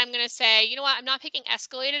 and I'm going to say, you know what, I'm not picking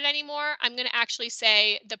escalated anymore. I'm going to actually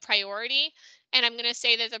say the priority, and I'm going to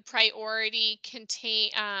say that the priority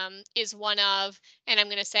is one of, and I'm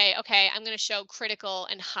going to say, okay, I'm going to show critical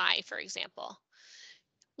and high, for example.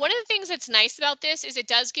 One of the things that's nice about this is it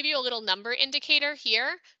does give you a little number indicator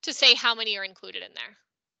here to say how many are included in there.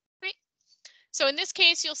 Right. So in this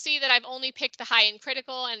case, you'll see that I've only picked the high and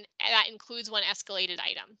critical, and that includes one escalated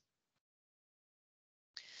item.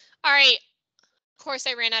 All right. Of course,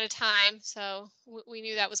 I ran out of time, so we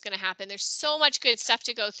knew that was going to happen. There's so much good stuff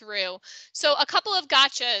to go through. So a couple of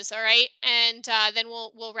gotchas, all right, and then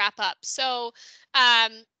we'll wrap up. So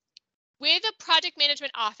with a project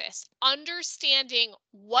management office, understanding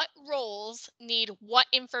what roles need what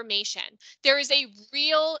information, there is a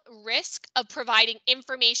real risk of providing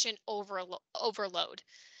information overload.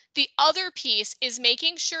 The other piece is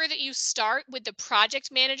making sure that you start with the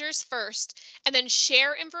project managers first and then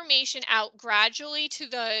share information out gradually to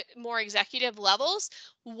the more executive levels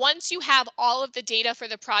once you have all of the data for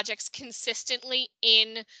the projects consistently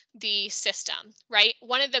in the system, right?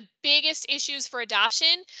 One of the biggest issues for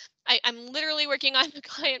adoption, I'm literally working on a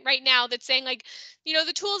client right now that's saying like, you know,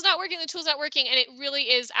 the tool's not working, the tool's not working. And it really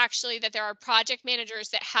is actually that there are project managers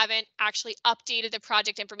that haven't actually updated the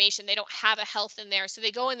project information. They don't have a health in there. So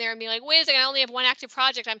they go in there and be like, wait a second, I only have 1 active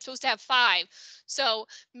project. I'm supposed to have 5. So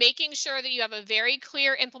making sure that you have a very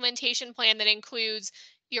clear implementation plan that includes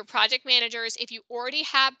your project managers. If you already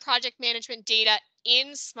have project management data in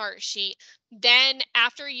Smartsheet. Then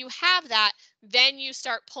after you have that, then you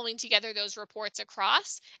start pulling together those reports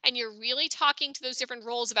across, and you're really talking to those different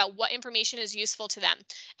roles about what information is useful to them.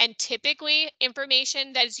 And typically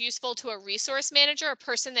information that is useful to a resource manager, a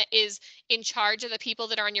person that is in charge of the people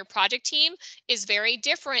that are on your project team, is very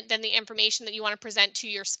different than the information that you want to present to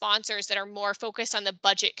your sponsors that are more focused on the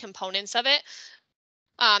budget components of it.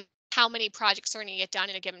 How many projects are going to get done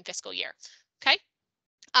in a given fiscal year. Okay.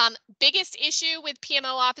 Biggest issue with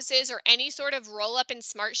PMO offices or any sort of roll up in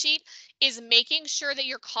Smartsheet is making sure that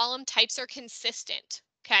your column types are consistent.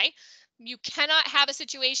 Okay. You cannot have a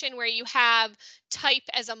situation where you have type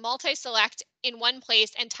as a multi-select in one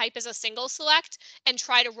place and type as a single select and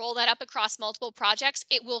try to roll that up across multiple projects.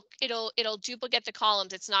 It'll duplicate the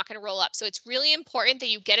columns. It's not going to roll up. So it's really important that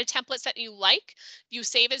you get a template that you like, you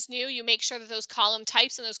save as new, you make sure that those column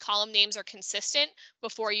types and those column names are consistent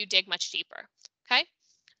before you dig much deeper. Okay.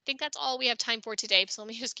 I think that's all we have time for today. So let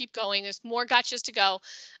me just keep going. There's more gotchas to go.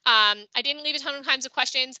 I didn't leave a ton of times of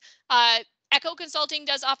questions. Echo Consulting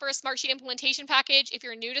does offer a Smartsheet implementation package. If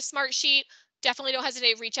you're new to Smartsheet, definitely don't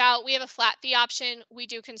hesitate to reach out. We have a flat fee option. We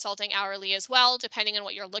do consulting hourly as well, depending on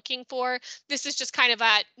what you're looking for. This is just kind of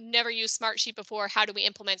a never used Smartsheet before. How do we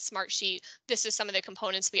implement Smartsheet? This is some of the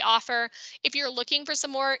components we offer. If you're looking for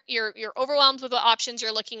some more, you're overwhelmed with what options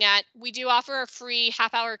you're looking at, we do offer a free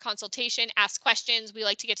half-hour consultation, ask questions. We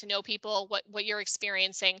like to get to know people, what you're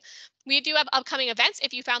experiencing. We do have upcoming events.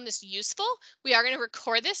 If you found this useful, we are going to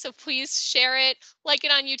record this, so please share it, like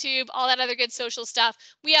it on YouTube, all that other good social stuff.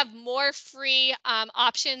 We have more free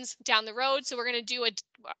options down the road. So we're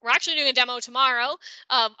actually doing a demo tomorrow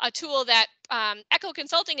of a tool that Echo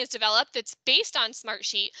Consulting has developed that's based on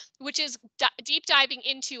Smartsheet, which is deep diving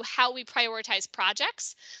into how we prioritize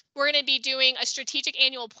projects. We're going to be doing a strategic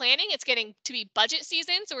annual planning. It's getting to be budget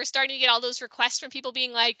season. So we're starting to get all those requests from people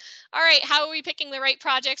being like, all right, how are we picking the right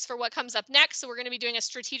projects for what comes up next? So we're going to be doing a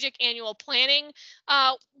strategic annual planning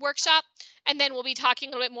workshop. And then we'll be talking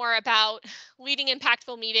a little bit more about leading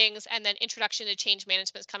impactful meetings, and then introduction to change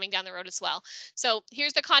management is coming down the road as well. So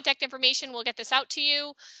here's the contact information. We'll get this out to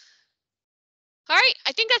you. All right,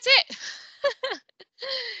 I think that's it.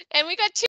 And we got two